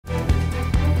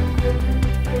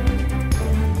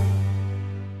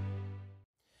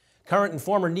Current and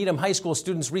former Needham High School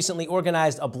students recently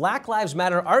organized a Black Lives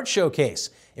Matter art showcase.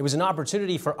 It was an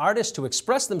opportunity for artists to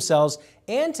express themselves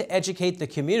and to educate the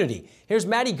community. Here's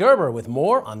Maddie Gerber with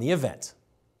more on the event.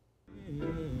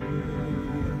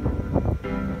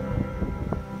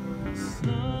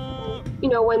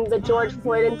 When the George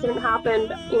Floyd incident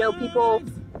happened, people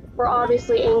were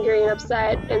obviously angry and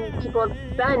upset, and people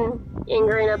have been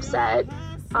angry and upset.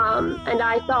 And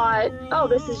I thought, oh,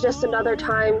 this is just another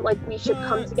time, like, we should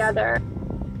come together.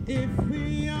 If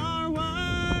we are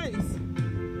wise,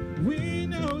 we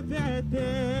know that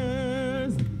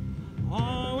there's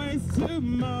always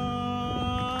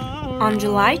tomorrow. On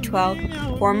July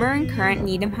 12th, former and current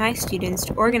Needham High students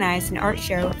organized an art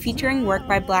show featuring work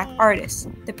by Black artists,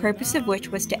 the purpose of which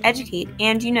was to educate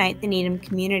and unite the Needham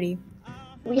community.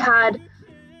 We had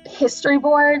history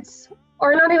boards,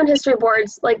 or not even history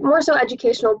boards, like more so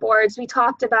educational boards. We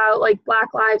talked about like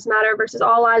Black Lives Matter versus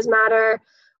All Lives Matter.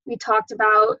 We talked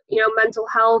about, mental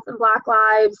health and Black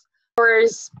lives. There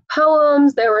was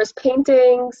poems, there was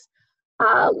paintings,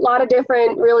 a lot of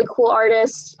different really cool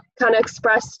artists kind of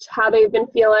expressed how they've been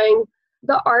feeling.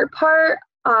 The art part,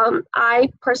 I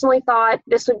personally thought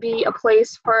this would be a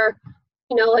place for,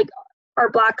 like our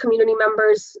Black community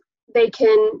members, they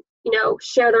can,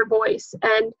 share their voice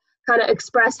and kind of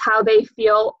express how they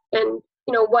feel and,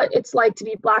 what it's like to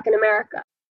be Black in America.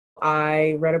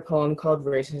 I read a poem called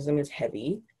Racism is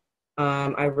Heavy.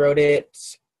 I wrote it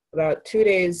about 2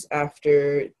 days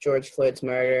after George Floyd's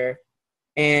murder,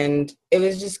 and it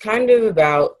was just kind of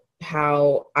about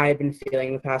how I've been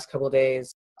feeling the past couple of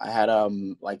days. I had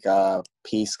like a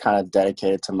piece kind of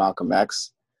dedicated to Malcolm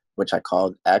X, which I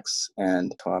called X,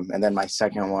 and then my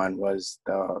second one was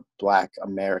the Black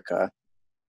America.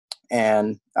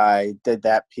 And I did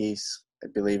that piece, I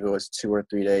believe it was 2 or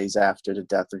 3 days after the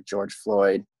death of George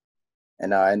Floyd.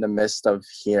 And in the midst of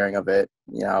hearing of it,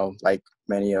 like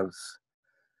many of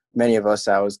us,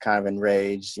 I was kind of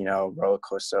enraged, roller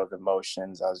coaster of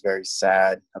emotions. I was very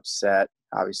sad, upset,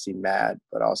 obviously mad,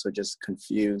 but also just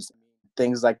confused.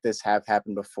 Things like this have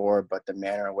happened before, but the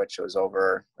manner in which it was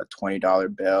over a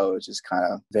 $20 bill was just kind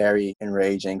of very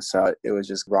enraging. So it was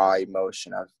just raw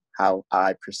emotion of how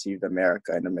I perceived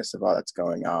America in the midst of all that's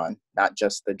going on. Not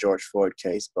just the George Floyd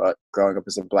case, but growing up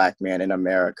as a Black man in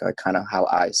America, kind of how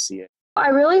I see it. I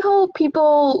really hope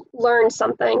people learn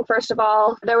something, first of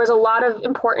all. There was a lot of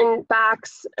important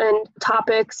facts and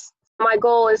topics. My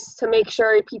goal is to make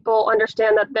sure people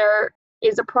understand that there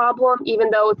is a problem, even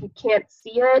though if you can't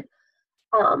see it.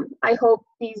 I hope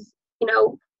these,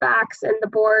 facts and the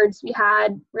boards we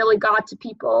had really got to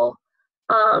people.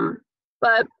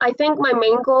 But I think my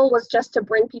main goal was just to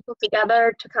bring people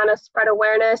together to kind of spread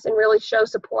awareness and really show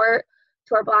support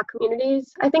to our Black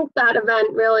communities. I think that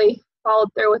event really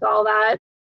followed through with all that.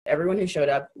 Everyone who showed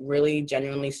up really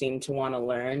genuinely seemed to want to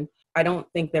learn. I don't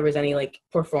think there was any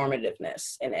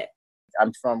performativeness in it.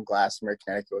 I'm from Glastonbury,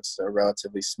 Connecticut. It's a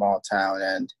relatively small town,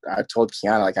 and I told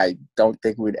Kiana, I don't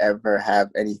think we'd ever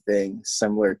have anything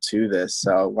similar to this.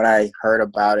 So when I heard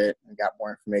about it and got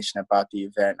more information about the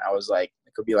event, I was like,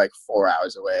 it could be 4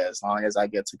 hours away, as long as I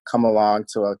get to come along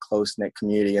to a close-knit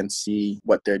community and see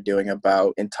what they're doing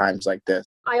about in times like this.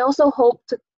 I also hope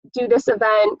to do this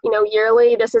event,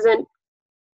 yearly. This isn't,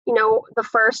 the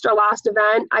first or last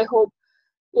event. I hope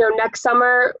next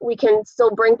summer we can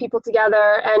still bring people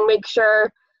together and make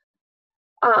sure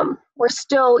we're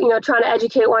still, trying to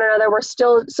educate one another. We're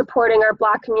still supporting our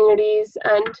Black communities.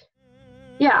 And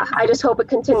yeah, I just hope it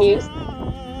continues.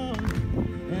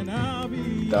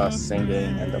 The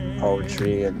singing and the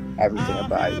poetry and everything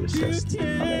about it was just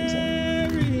amazing.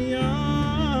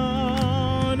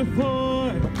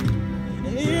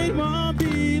 It won't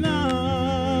be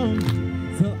long,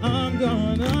 so I'm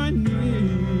gonna